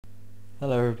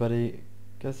Hello everybody,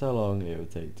 guess how long it would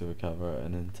take to recover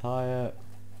an entire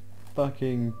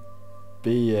fucking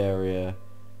bee area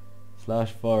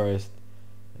 / forest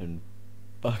in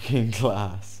fucking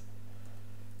glass?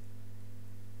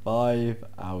 5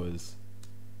 hours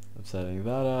of setting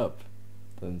that up.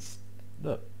 Then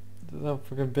look how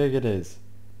freaking big it is,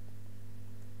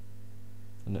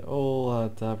 and it all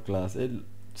had to have glass.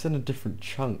 It's in a different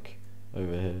chunk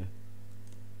over here.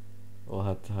 All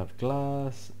had to have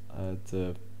glass. I had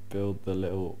to build the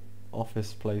little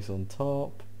office place on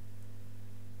top.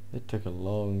 It took a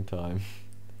long time.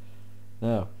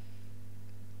 Now,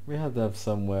 we had to have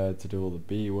somewhere to do all the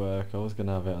bee work. I was going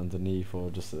to have it underneath or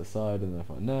just at the side, and then I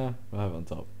thought, nah, we'll have it on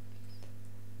top.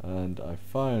 And I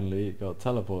finally got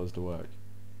teleporters to work.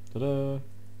 Ta-da!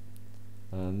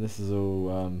 And this is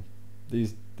all,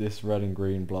 this red and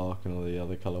green block and all the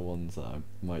other colour ones that I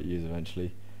might use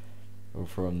eventually, or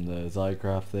from the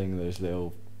Zycraft thing, those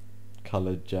little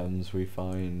coloured gems we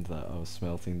find that I was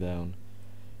smelting down.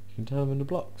 You can turn them into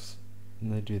blocks,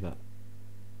 and they do that.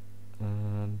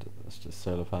 And that's just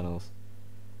solar panels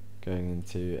going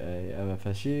into a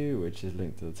MFSU, which is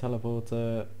linked to the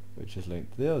teleporter, which is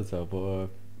linked to the other teleporter,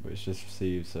 which just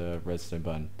receives a redstone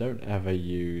button. Don't ever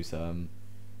use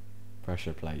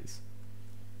pressure plates.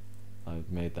 I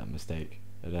made that mistake.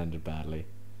 It ended badly.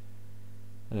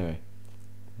 Anyway,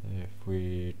 if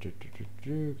we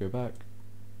go back,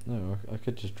 no, I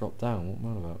could just drop down. What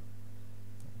am I about?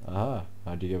 Aha!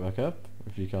 How do you get back up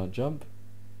if you can't jump?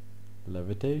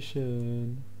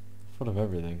 Levitation. Full of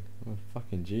everything. I'm a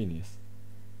fucking genius.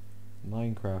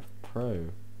 Minecraft Pro.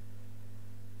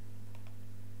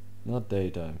 Not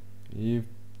daytime. You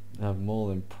have more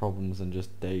than problems than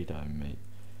just daytime, mate.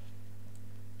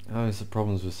 I have some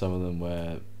problems with some of them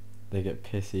where they get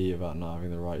pissy about not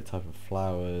having the right type of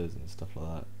flowers and stuff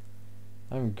like that.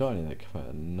 I haven't got any that come out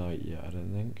at night yet, I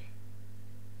don't think.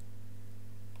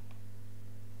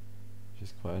 Which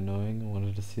is quite annoying. I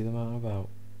wanted to see them out and about.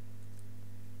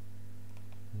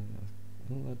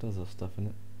 Oh, that does have stuff in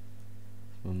it.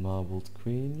 It's my marbled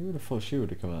queen. You would have thought she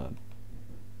would have come out.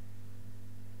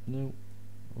 No.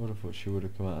 I would have thought she would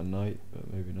have come out at night,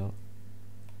 but maybe not.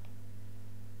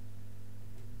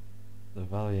 The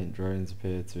Valiant drones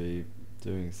appear to be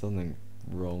doing something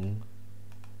wrong.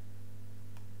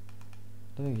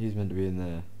 I don't think he's meant to be in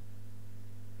there.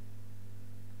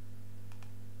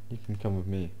 You can come with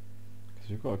me, because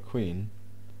we've got a queen.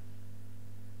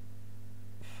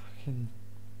 Fucking,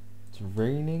 it's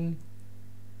raining.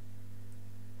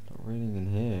 It's not raining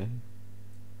in here.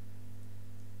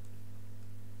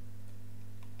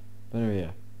 But anyway,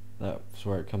 yeah, that's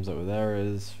where it comes up with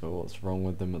errors for what's wrong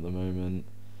with them at the moment.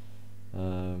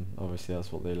 Obviously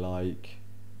that's what they like.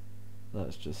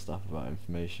 That's just stuff about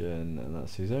information, and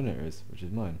that's whose owner it is, which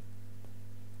is mine.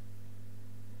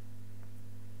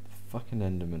 Fucking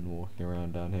Enderman walking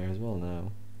around down here as well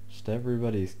now. Just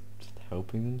everybody's just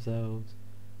helping themselves.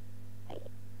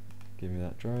 Give me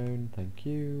that drone, thank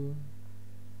you.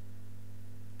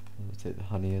 I'll take the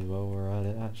honey as well, we're at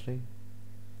it actually.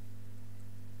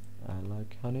 I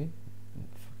like honey.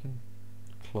 Fucking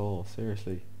claw,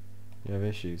 seriously. You have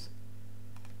issues.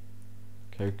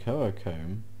 Cocoa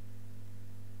comb.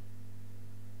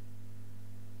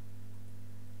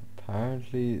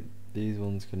 Apparently these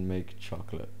ones can make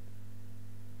chocolate.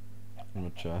 I'm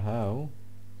not sure how,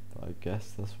 but I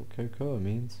guess that's what cocoa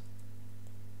means.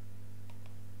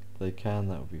 If they can,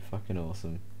 that would be fucking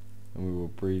awesome. And we will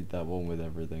breed that one with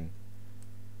everything.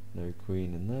 No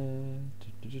queen in there.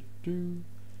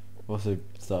 Also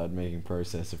started making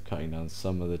process of cutting down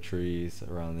some of the trees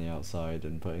around the outside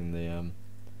and putting the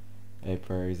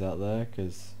apiaries out there,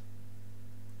 because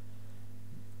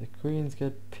the queens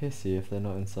get pissy if they're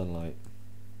not in sunlight.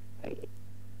 Okay,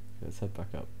 let's head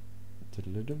back up.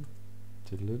 Toodle-dum,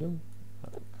 toodle-dum.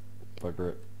 Bugger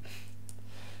it.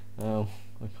 Oh,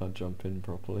 I can't jump in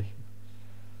properly.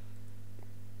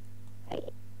 What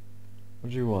do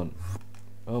you want?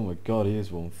 Oh my god, he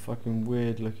is one fucking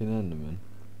weird looking Enderman.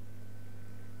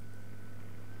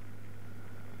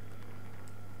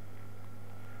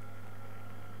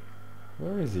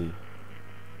 Where is he?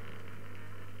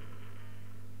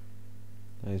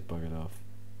 Oh, he's buggered off.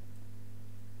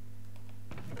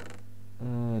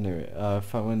 Anyway,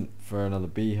 went for another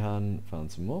bee hunt,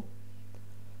 found some more.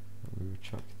 We will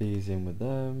chuck these in with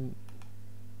them.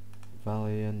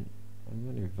 Valiant. I've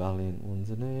got any Valiant ones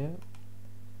in here yet?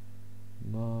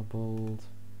 Marbled.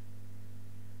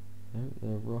 No,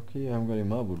 they're rocky. I haven't got any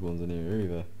marbled ones in here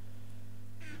either.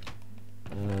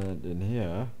 And in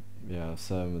here, yeah,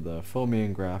 some of the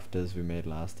Formian grafters we made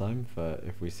last time for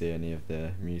if we see any of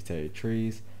the mutated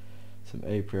trees. some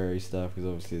apiary stuff, because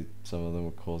obviously some of them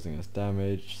were causing us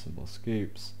damage. Some more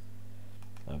scoops.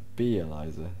 A bee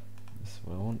analyzer. This is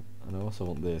what I want. And I also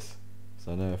want this,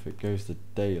 because I know if it goes to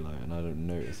daylight and I don't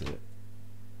notice it,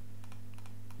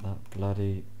 that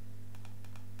bloody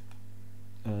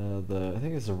I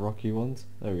think it's the rocky ones.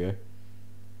 There we go.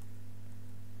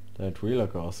 Don't we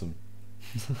look awesome?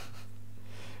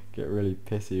 Get really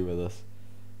pissy with us.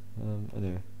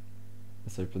 Anyway,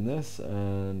 let's open this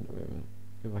and wait a minute.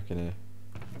 Go back in here.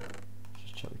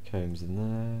 Just chuck the combs in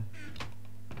there,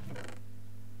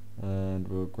 and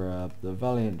we'll grab the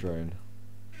Valiant drone.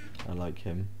 I like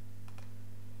him.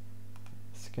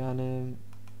 Scan him.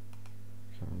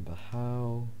 Can't remember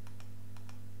how.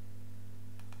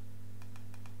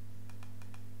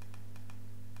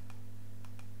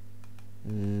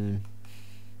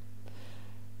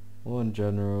 One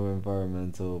general,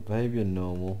 environmental, behavior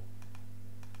normal.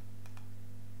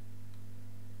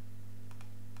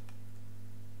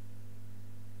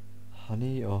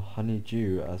 Honey or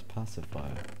honeydew as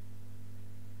pacifier.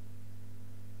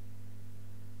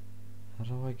 How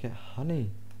do I get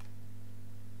honey?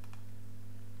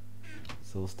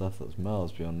 It's all stuff that's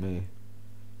miles beyond me.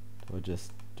 Do I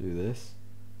just do this?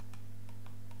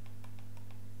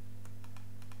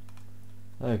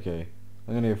 Okay,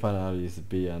 I'm gonna go find out how to use the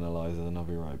bee analyzer and I'll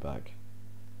be right back.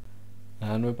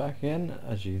 And we're back again.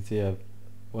 As you can see, I've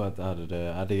worked out how to do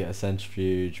it. I had to get a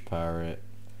centrifuge, power it,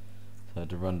 so I had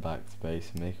to run back to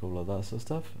base and make all of that sort of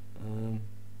stuff.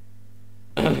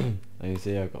 And you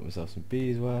see I've got myself some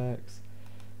beeswax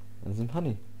and some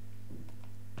honey.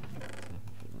 So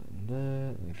put that in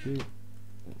there, thank you.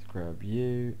 Let's grab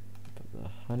you, put the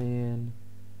honey in.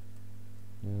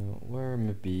 Now, where are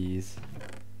my bees?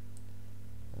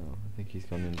 Oh, I think he's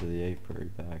gone into the apiary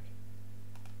bag.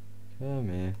 Come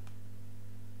here.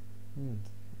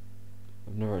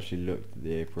 I've never actually looked at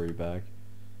the apiary bag.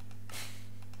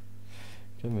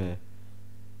 Come here.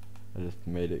 I just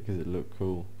made it because it looked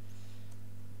cool.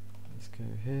 Let's go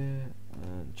here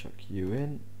and chuck you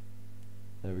in.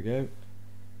 There we go.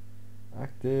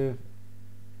 Active,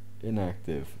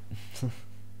 inactive. This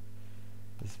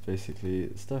is basically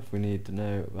the stuff we need to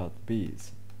know about the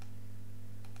bees.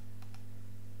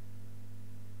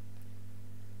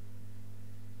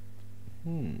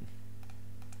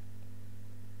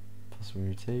 Possible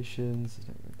mutations, it's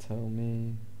not going to tell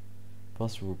me.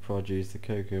 Possible produce, the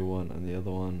cocoa one and the other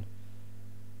one.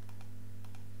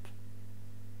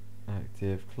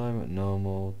 Active, climate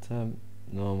normal, temp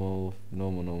normal,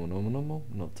 normal,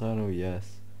 nocturnal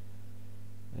yes.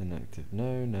 Inactive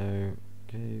no,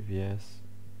 cave yes.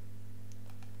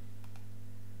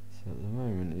 So at the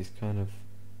moment he's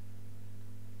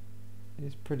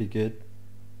pretty good.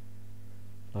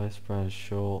 Lifespan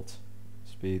short,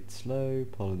 speed slow,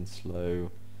 pollen slow.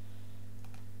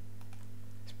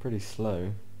 It's pretty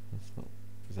slow. That's not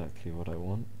exactly what I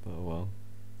want, but oh well.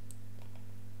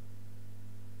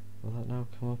 Will that now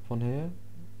come up on here?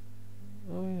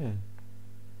 Oh yeah.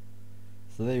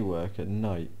 So they work at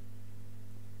night,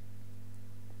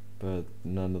 but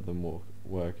none of them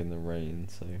work in the rain,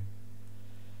 so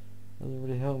doesn't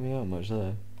really help me out much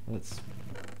there. Let's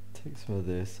take some of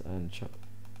this and chuck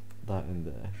that in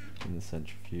there in the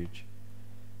centrifuge.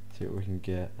 See what we can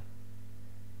get.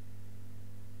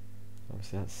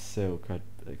 Obviously that's silk. I'd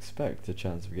expect a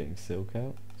chance of getting silk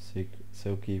out.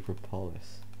 Silky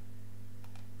propolis.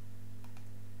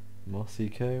 Mossy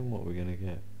comb, what are we gonna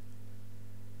get?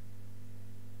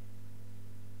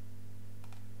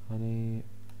 Honey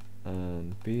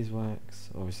and beeswax.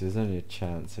 Obviously there's only a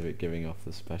chance of it giving off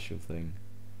the special thing.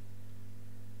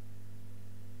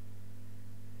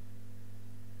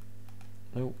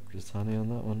 Nope, just honey on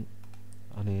that one.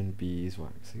 Honey and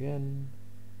beeswax again.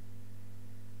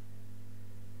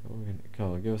 Oh,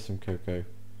 come on, give us some cocoa.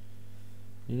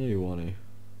 You know you want to.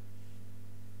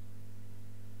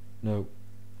 Nope,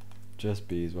 just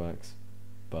beeswax.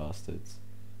 Bastards.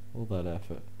 All that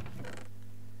effort.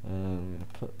 And I'm going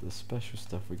to put the special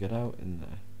stuff we get out in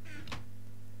there.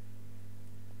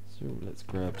 So let's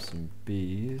grab some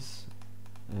bees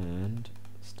and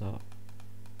start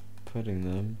putting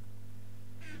them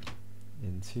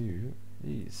into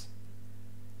these.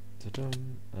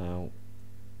 Ta-dum. Ow.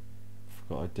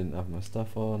 Forgot I didn't have my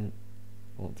stuff on.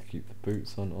 I want to keep the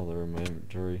boots on, or they're in my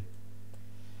inventory.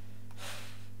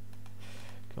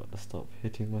 Got to stop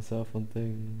hitting myself on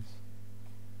things.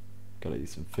 Gotta eat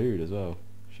some food as well.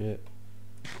 Shit.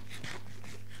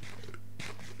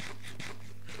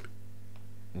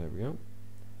 There we go.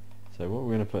 So what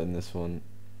we're gonna put in this one.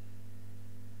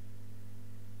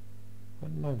 Where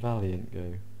did my Valiant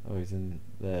go? Oh, he's in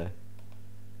there.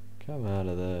 Come out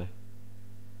of there.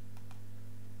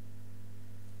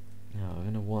 Now I'm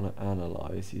going to want to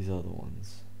analyse these other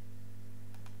ones.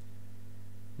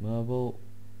 Marble,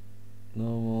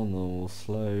 normal, normal,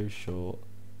 slow, short,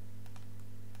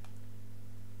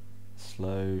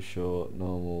 slow, short,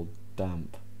 normal,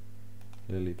 damp,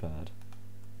 lily pad.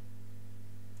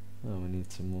 Oh, we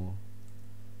need some more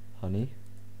honey.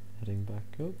 Heading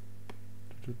back up.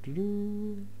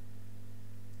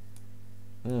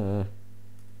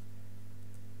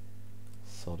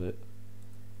 Sod it.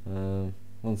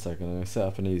 1 second, I'm going to set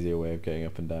up an easier way of getting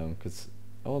up and down because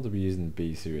I want to be using the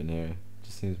bee suit in here. It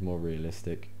just seems more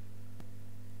realistic.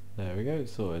 There we go,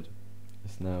 sorted.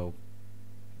 It's now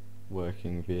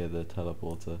working via the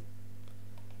teleporter.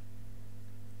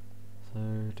 So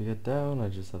to get down I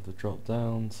just have to drop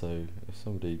down, so if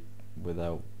somebody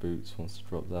without boots wants to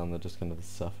drop down they're just going to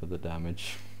suffer the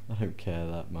damage. I don't care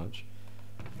that much.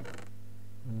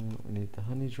 We need the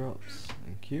honey drops,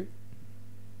 thank you.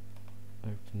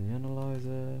 Open the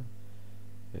analyzer.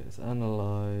 It's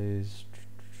analysed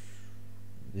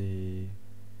the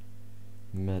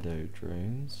meadow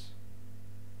drones.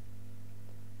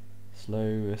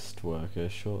 Slowest worker,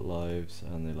 short lives,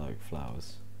 and they like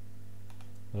flowers.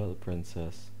 What about the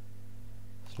princess?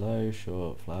 Slow,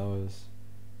 short, flowers.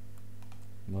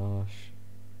 Marsh.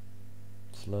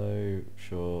 Slow,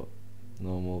 short,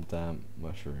 normal, damp,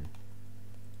 mushroom.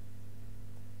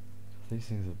 These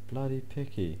things are bloody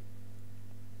picky.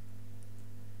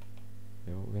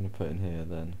 Okay, what we're going to put in here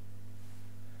then?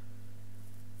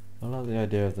 I like the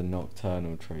idea of the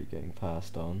nocturnal trait getting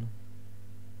passed on.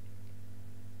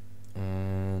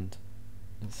 And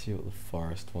let's see what the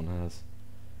forest one has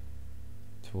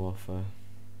to offer.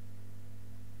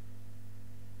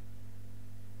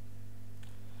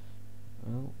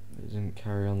 Well, it didn't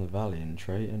carry on the valiant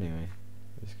trait anyway.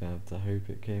 We're just going to have to hope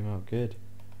it came out good.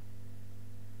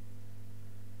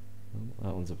 Well,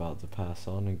 that one's about to pass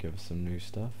on and give us some new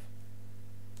stuff.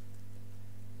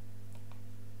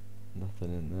 Nothing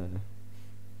in there.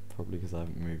 Probably because I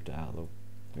haven't moved it out of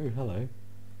the... Ooh, hello.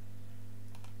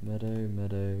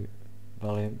 Meadow,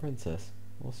 Valiant Princess.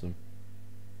 Awesome.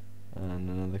 And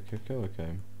another cocoa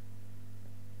comb.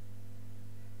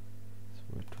 So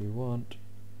what do we want?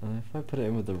 If I put it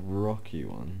in with the rocky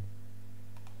one,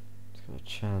 it's got a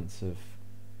chance of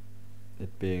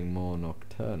it being more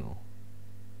nocturnal.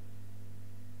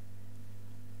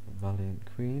 Valiant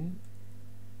Queen.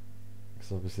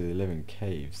 Because obviously they live in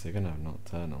caves, they're going to have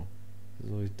nocturnal.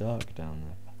 It's always dark down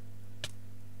there.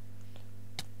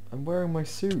 I'm wearing my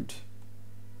suit!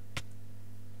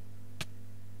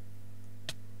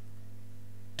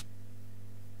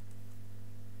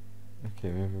 Okay,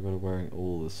 maybe I've got to wearing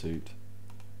all the suit.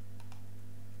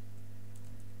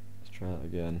 Let's try that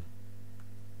again.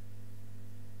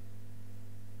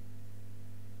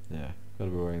 Yeah, got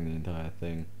to be wearing the entire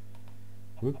thing.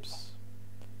 Whoops.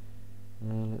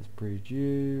 Let's breed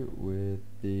you with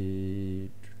the...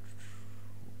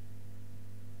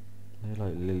 I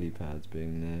like lily pads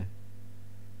being there.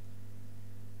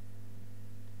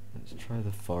 Let's try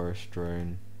the forest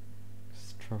drone.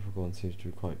 This tropical one seems to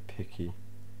be quite picky.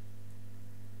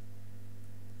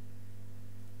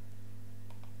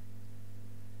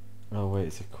 Oh wait,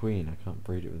 it's a queen. I can't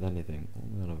breed it with anything. What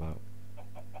am I on about?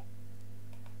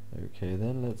 Okay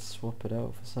then, let's swap it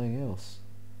out for something else.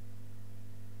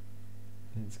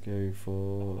 Let's go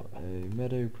for a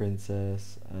meadow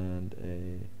princess and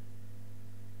a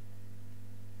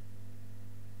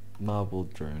marble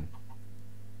drone.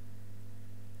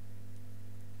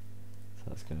 So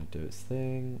that's going to do its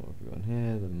thing. What have we got in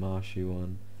here? The marshy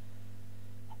one.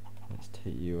 Let's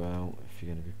take you out if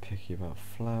you're going to be picky about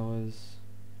flowers.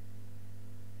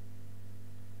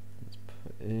 Let's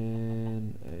put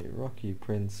in a rocky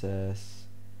princess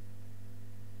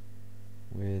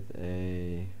with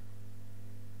a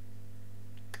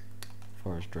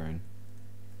forest drone.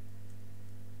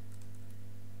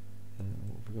 What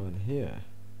have we got in here?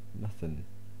 Nothing.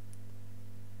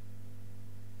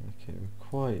 Okay, we're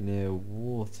quite near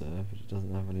water, but it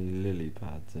doesn't have any lily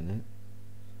pads in it.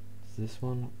 Is this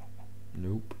one?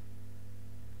 Nope.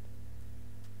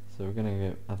 So we're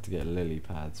gonna have to get lily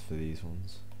pads for these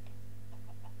ones.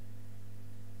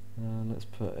 Let's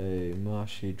put a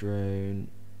marshy drone.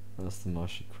 That's the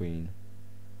marshy queen.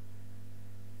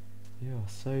 You are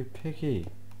so picky.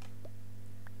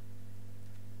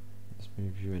 Let's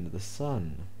move you into the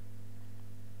sun.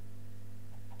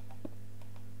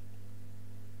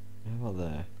 How about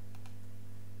there?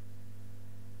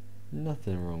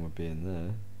 Nothing wrong with being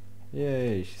there.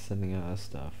 Yay, she's sending out her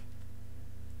stuff.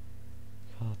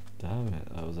 God damn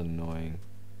it, that was annoying.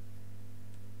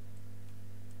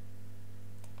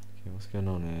 Okay, what's going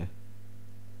on here?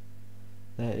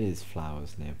 There is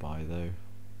flowers nearby though.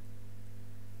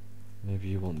 Maybe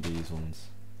you want these ones.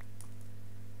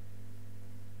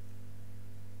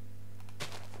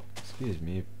 Excuse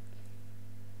me.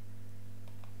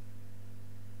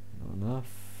 Not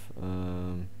enough.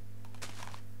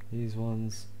 These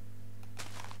ones.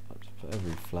 I'll just put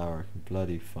every flower I can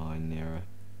bloody find near her.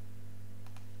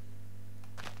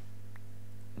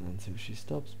 Until she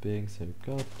stops being so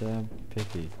goddamn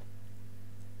picky.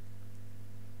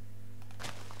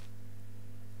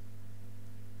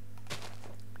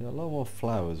 Got a lot more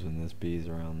flowers when there's bees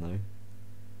around though.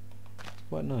 It's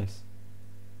quite nice.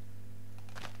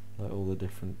 Like all the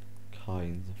different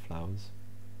kinds of flowers.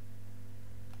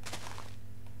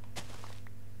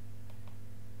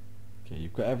 Okay,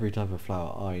 you've got every type of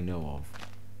flower I know of.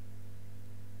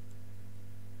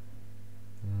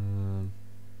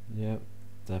 Yep,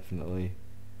 definitely.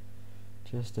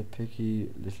 Just a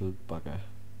picky little bugger.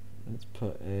 Let's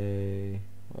put a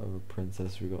whatever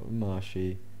princess we got,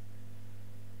 Marshy,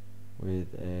 with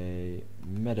a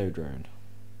meadow drone.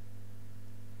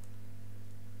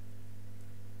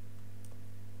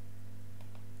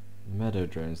 Meadow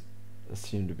drones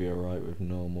seem to be alright with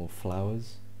normal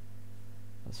flowers.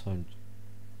 That's why I'm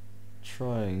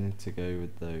trying to go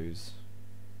with those.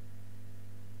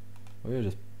 Well, you're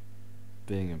just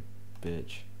being a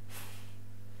bitch.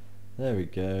 There we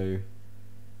go.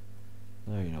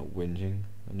 No, you're not whinging.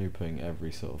 I knew putting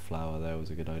every sort of flower there was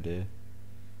a good idea.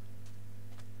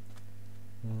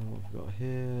 What we've got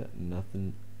here,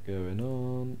 nothing going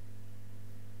on.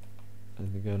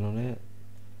 Anything going on here?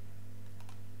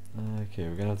 Okay,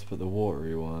 we're gonna have to put the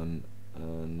watery one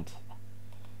and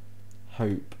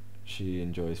hope she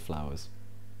enjoys flowers.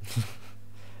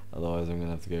 Otherwise I'm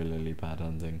gonna have to go lily pad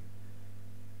hunting.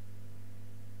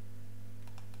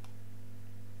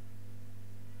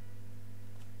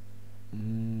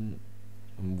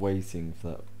 I'm waiting for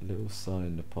that little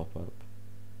sign to pop up.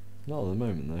 Not at the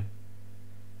moment though.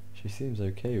 She seems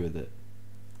okay with it.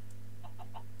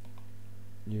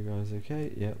 You guys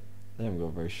okay? Yep. They haven't got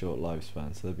a very short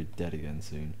lifespan, so they'll be dead again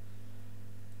soon.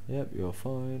 Yep, you're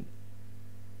fine.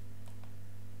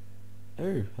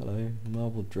 Oh, hello.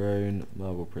 Marble drone,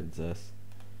 marble princess.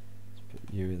 Let's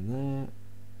put you in there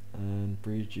and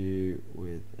breed you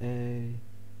with a...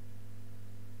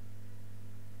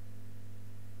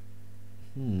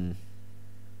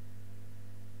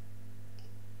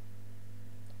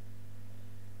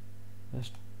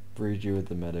 Let's breed you with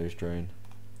the meadows drone.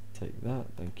 Take that,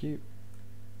 thank you.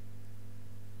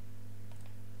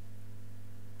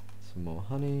 Some more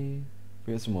honey. If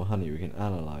we get some more honey, we can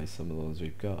analyse some of the ones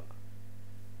we've got.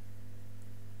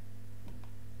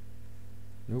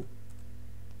 Nope.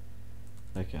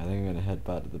 Okay, I think I'm going to head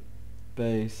back to the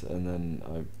base, and then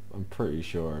I'm pretty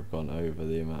sure I've gone over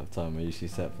the amount of time I usually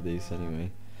set for these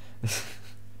anyway.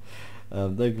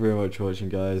 Thank you very much for watching,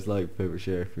 guys. Like, favourite,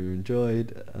 share if you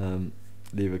enjoyed.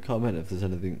 Leave a comment if there's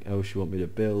anything else you want me to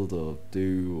build or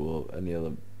do, or any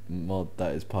other mod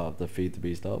that is part of the Feed the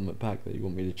Beast Ultimate Pack that you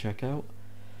want me to check out.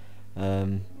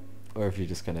 Or if you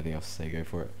just got anything else to say, go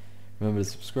for it. Remember to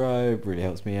subscribe, really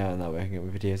helps me out, and that way I can get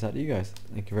my videos out to you guys.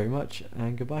 Thank you very much,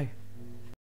 and goodbye.